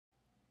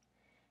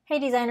Hey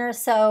designers,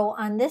 so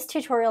on this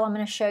tutorial I'm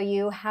going to show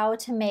you how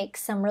to make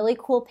some really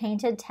cool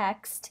painted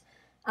text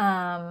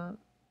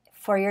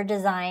for your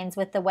designs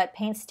with the Wet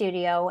Paint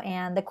Studio.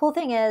 And the cool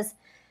thing is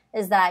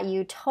that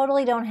you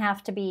totally don't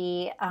have to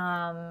be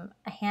a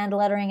hand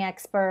lettering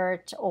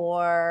expert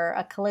or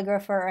a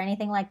calligrapher or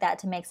anything like that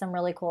to make some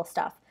really cool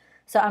stuff.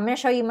 So I'm going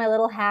to show you my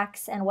little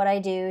hacks and what I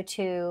do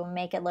to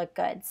make it look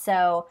good.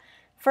 So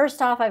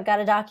first off, I've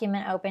got a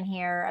document open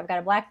here. I've got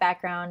a black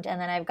background,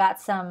 and then I've got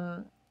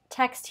some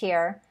text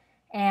here.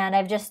 And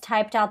I've just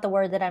typed out the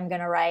word that I'm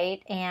going to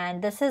write.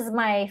 And this is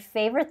my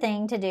favorite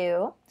thing to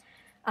do,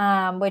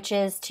 which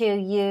is to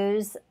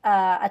use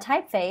a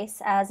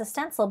typeface as a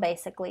stencil,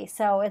 basically.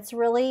 So it's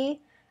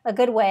really a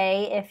good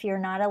way if you're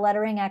not a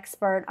lettering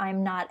expert.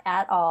 I'm not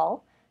at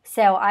all.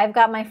 So I've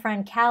got my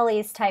friend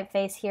Callie's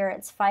typeface here.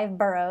 It's 5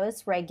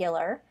 boroughs,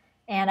 regular.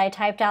 And I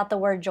typed out the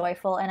word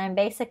joyful. And I'm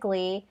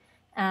basically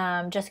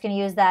just going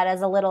to use that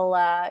as a little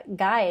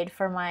guide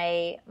for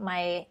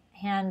my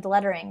hand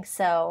lettering.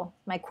 So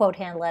my quote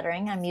hand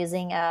lettering, I'm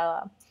using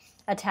a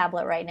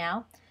tablet right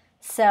now.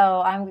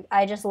 So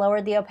I just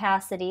lowered the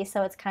opacity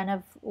so it's kind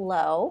of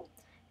low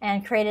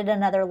and created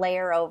another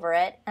layer over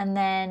it. And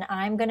then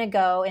I'm going to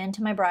go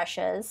into my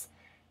brushes.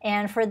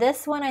 And for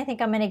this one, I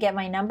think I'm going to get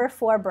my number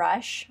 4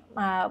 brush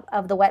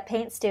of the Wet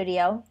Paint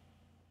Studio.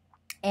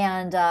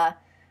 And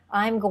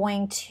I'm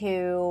going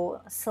to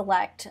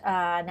select,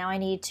 now I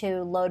need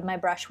to load my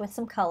brush with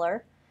some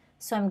color.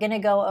 So I'm going to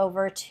go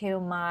over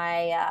to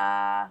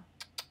my,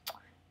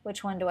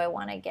 which one do I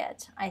want to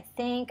get? I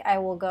think I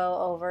will go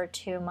over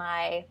to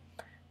my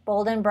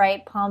Bold and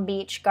Bright Palm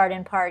Beach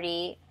Garden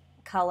Party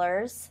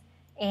colors.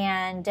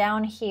 And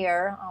down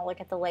here, I'll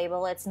look at the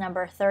label, it's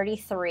number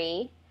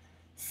 33.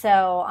 So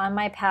on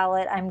my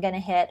palette, I'm going to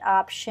hit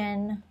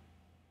Option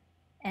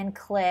and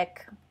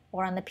click,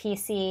 or on the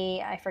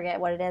PC, I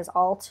forget what it is,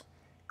 Alt,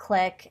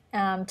 click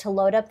to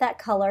load up that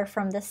color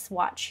from this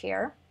swatch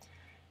here.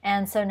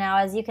 And so now,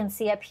 as you can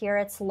see up here,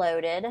 it's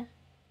loaded.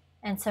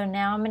 And so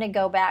now I'm going to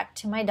go back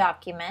to my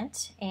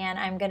document and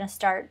I'm going to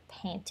start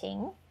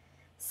painting.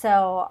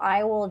 So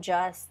I will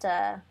just,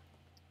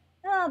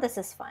 oh, this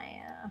is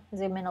fine.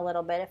 Zoom in a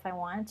little bit if I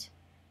want.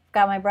 I've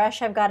got my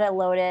brush, I've got it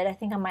loaded. I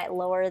think I might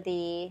lower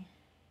the,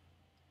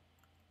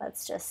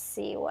 let's just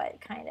see what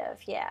kind of,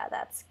 yeah,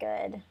 that's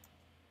good.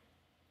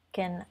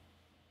 Can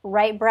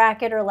right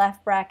bracket or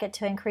left bracket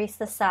to increase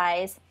the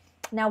size.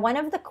 Now, one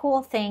of the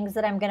cool things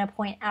that I'm going to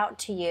point out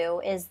to you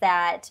is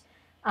that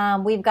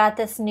we've got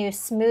this new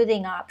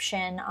smoothing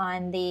option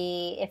on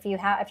the, if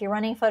you're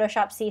running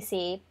Photoshop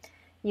CC,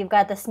 you've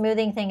got the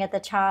smoothing thing at the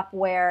top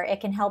where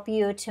it can help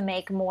you to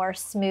make more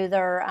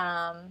smoother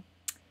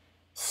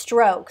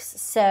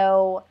strokes.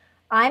 So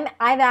I've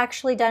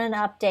actually done an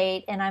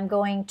update and I'm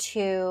going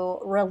to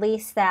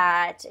release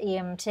that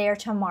today or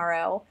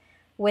tomorrow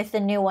with the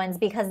new ones,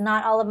 because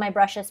not all of my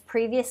brushes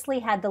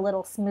previously had the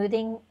little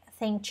smoothing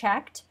thing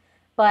checked.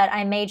 But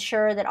I made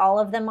sure that all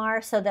of them are,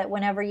 so that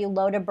whenever you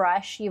load a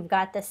brush, you've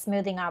got this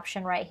smoothing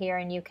option right here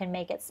and you can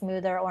make it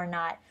smoother or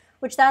not,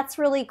 which that's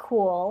really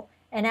cool.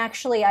 And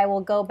actually I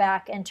will go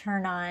back and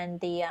turn on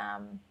the,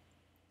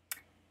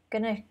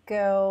 gonna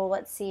go,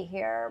 let's see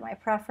here, my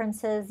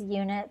preferences,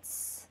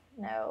 units,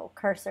 no,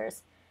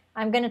 cursors.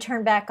 I'm gonna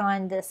turn back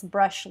on this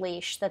brush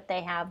leash that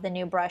they have, the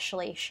new brush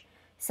leash.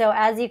 So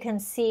as you can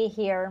see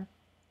here,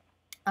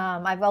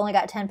 I've only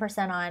got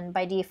 10% on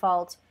by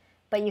default,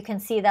 but you can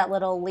see that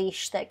little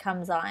leash that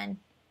comes on.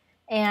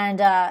 And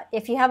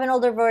if you have an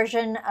older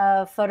version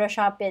of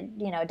Photoshop,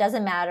 it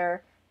doesn't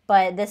matter,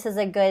 but this is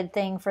a good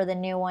thing for the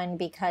new one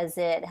because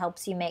it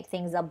helps you make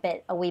things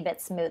a wee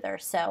bit smoother.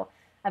 So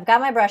I've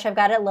got my brush, I've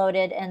got it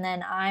loaded, and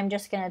then I'm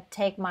just gonna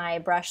take my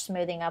brush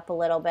smoothing up a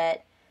little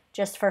bit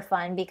just for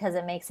fun because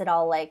it makes it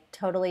all like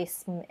totally,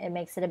 it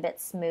makes it a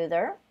bit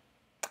smoother.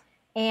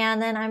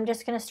 And then I'm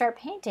just gonna start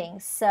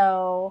painting.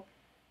 So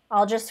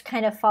I'll just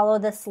kind of follow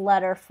this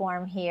letter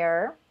form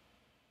here,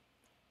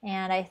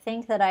 and I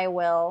think that I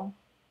will,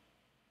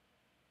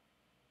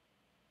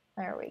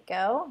 there we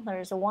go,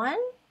 there's a 1,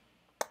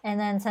 and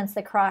then since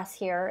the cross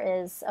here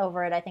is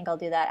over it, I think I'll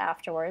do that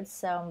afterwards,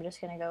 so I'm just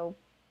going to go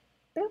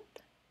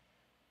boop.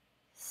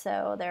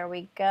 So there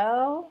we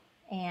go,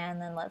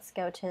 and then let's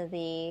go to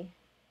the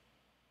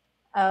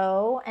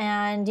O,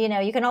 and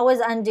you can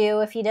always undo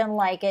if you didn't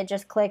like it.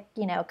 Just click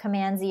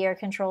Command Z or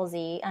Control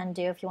Z,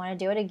 undo if you want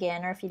to do it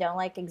again, or if you don't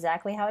like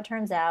exactly how it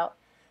turns out.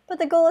 But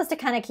the goal is to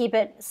kind of keep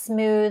it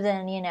smooth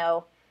and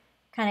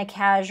kind of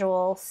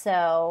casual.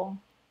 So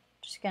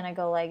just gonna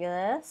go like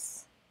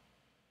this,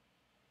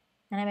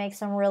 and I make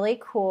some really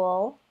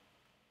cool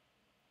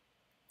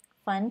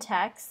fun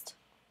text.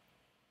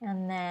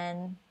 And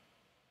then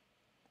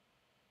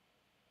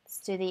let's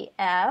do the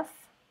F.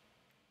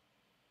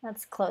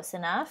 That's close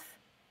enough.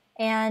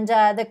 And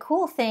the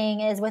cool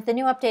thing is with the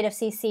new update of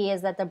CC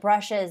is that the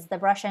brush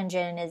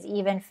engine is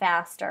even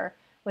faster,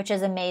 which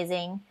is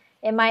amazing.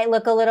 It might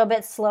look a little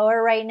bit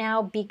slower right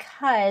now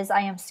because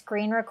I am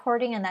screen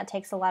recording and that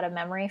takes a lot of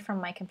memory from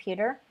my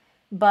computer.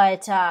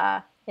 But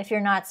if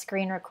you're not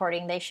screen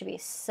recording, they should be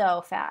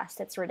so fast.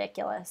 It's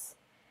ridiculous.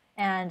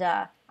 And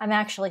I'm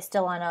actually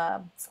still on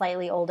a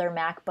slightly older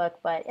MacBook,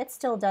 but it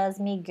still does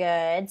me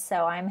good,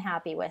 so I'm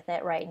happy with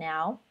it right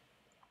now.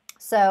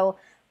 So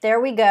there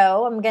we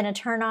go. I'm going to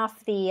turn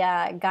off the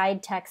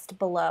guide text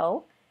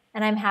below,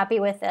 and I'm happy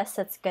with this.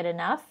 It's good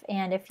enough.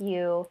 And if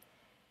you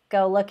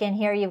go look in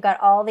here, you've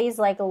got all these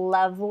like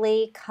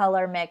lovely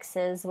color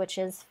mixes, which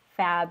is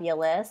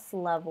fabulous,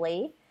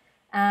 lovely.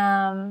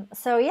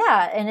 So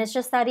yeah, and it's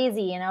just that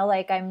easy, you know,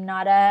 like I'm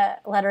not a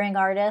lettering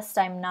artist,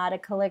 I'm not a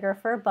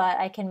calligrapher, but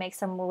I can make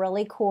some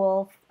really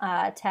cool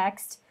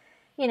text.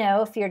 You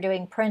know, if you're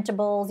doing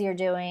printables, you're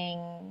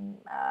doing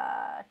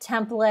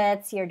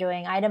templates, you're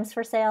doing items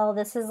for sale,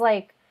 this is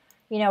like,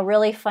 you know,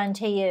 really fun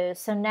to use.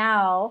 So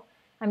now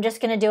I'm just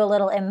going to do a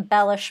little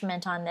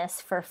embellishment on this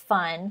for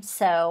fun.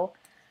 So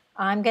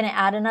I'm going to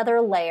add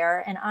another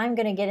layer, and I'm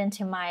going to get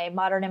into my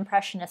Modern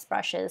Impressionist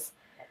brushes,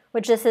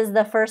 which this is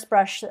the first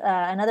brush,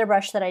 another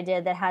brush that I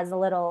did that has a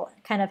little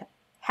kind of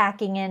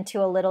hacking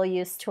into a little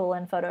use tool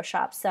in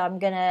Photoshop. So I'm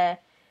going to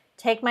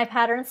take my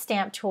pattern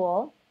stamp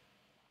tool,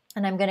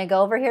 and I'm going to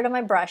go over here to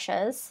my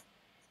brushes,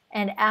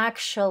 and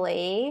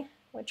actually,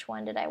 which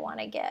one did I want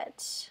to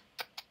get?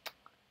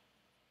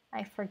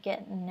 I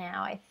forget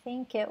now. I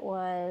think it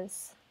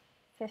was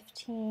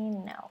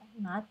 15. No,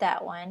 not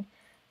that one.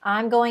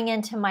 I'm going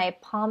into my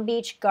Palm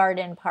Beach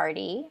Garden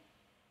Party.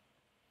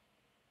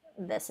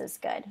 This is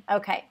good.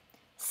 Okay,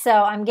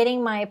 so I'm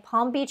getting my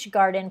Palm Beach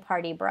Garden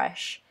Party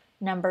brush,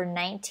 number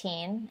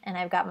 19, and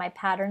I've got my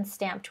pattern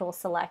stamp tool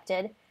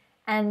selected.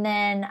 And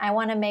then I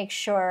want to make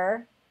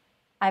sure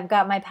I've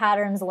got my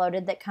patterns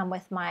loaded that come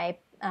with my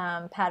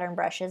pattern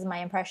brushes, my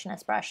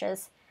Impressionist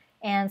brushes.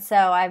 And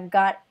so I've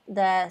got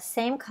the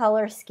same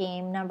color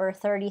scheme, number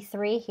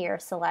 33 here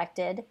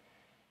selected.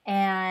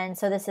 And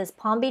so this is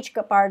Palm Beach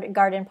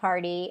Garden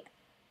Party,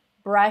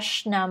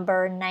 brush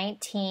number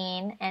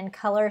 19, and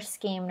color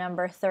scheme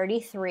number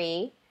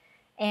 33.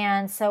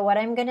 And so what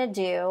I'm going to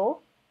do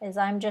is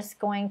I'm just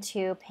going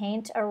to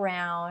paint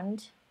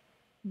around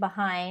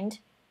behind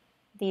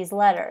these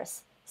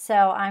letters. So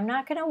I'm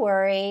not going to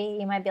worry.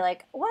 You might be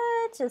like,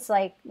 what? It's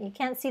like you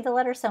can't see the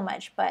letters so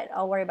much, but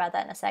I'll worry about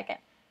that in a second.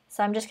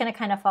 So I'm just going to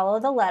kind of follow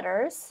the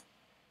letters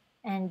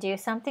and do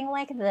something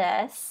like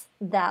this.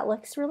 That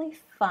looks really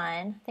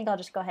fun. I think I'll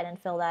just go ahead and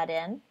fill that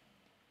in.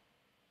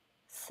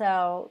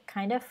 So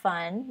kind of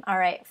fun. All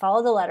right,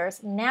 follow the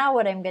letters. Now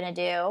what I'm going to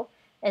do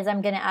is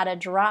I'm going to add a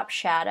drop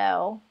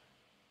shadow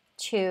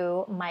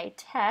to my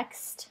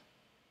text.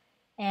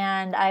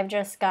 And I've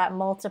just got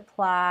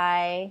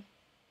multiply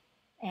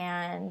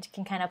and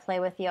can kind of play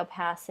with the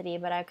opacity,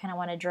 but I kind of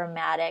want a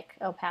dramatic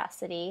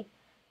opacity.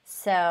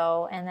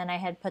 So, and then I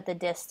had put the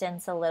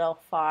distance a little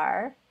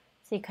far.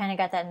 So you kind of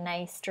got that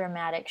nice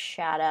dramatic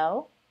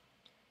shadow.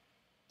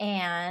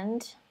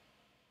 And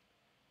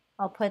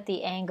I'll put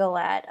the angle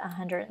at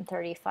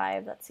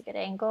 135. That's a good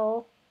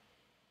angle.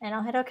 And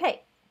I'll hit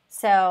OK.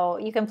 So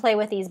you can play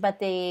with these, but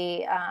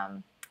the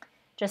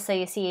just so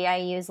you see, I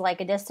use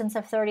like a distance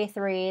of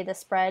 33, the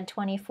spread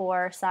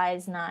 24,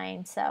 size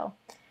 9. So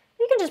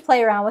you can just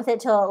play around with it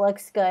till it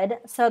looks good.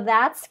 So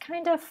that's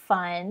kind of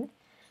fun.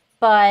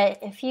 But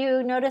if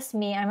you notice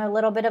me, I'm a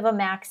little bit of a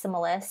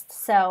maximalist.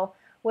 So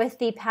with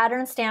the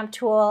pattern stamp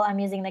tool, I'm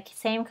using the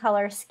same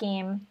color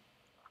scheme.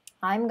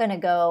 I'm going to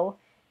go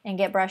and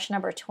get brush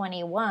number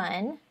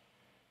 21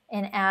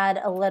 and add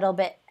a little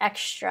bit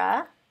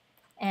extra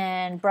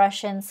and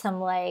brush in some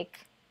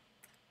like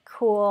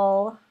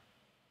cool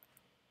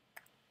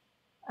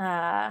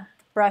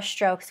brush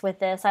strokes with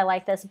this. I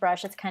like this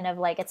brush. It's kind of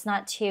like, it's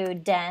not too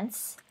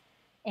dense.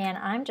 And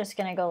I'm just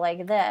going to go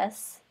like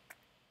this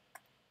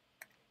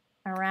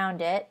around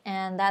it,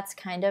 and that's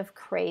kind of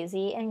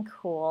crazy and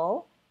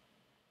cool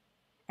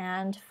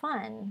and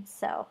fun.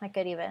 So I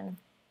could even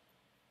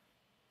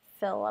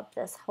fill up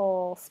this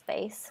whole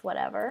space,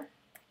 whatever.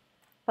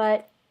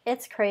 But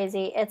it's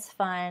crazy, it's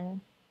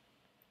fun,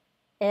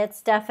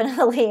 it's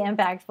definitely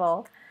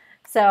impactful.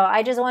 So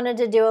I just wanted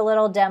to do a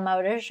little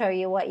demo to show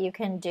you what you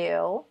can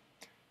do,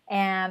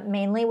 and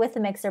mainly with the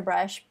mixer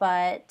brush,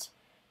 but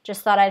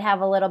just thought I'd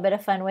have a little bit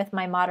of fun with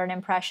my Modern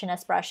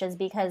Impressionist brushes,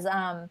 because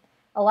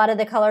a lot of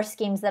the color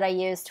schemes that I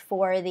used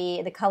for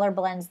the color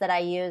blends that I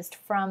used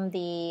from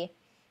the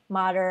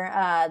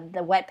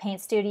the Wet Paint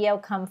Studio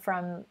come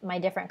from my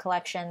different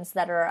collections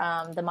that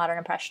are the Modern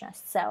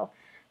Impressionist. So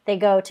they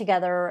go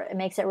together. It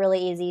makes it really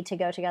easy to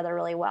go together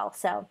really well.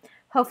 So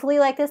hopefully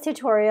you like this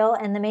tutorial.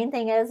 And the main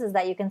thing is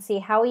that you can see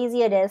how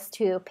easy it is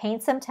to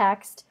paint some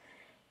text,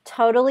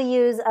 totally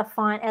use a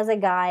font as a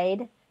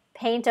guide,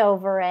 paint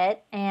over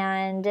it,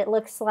 and it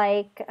looks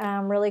like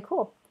really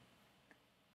cool.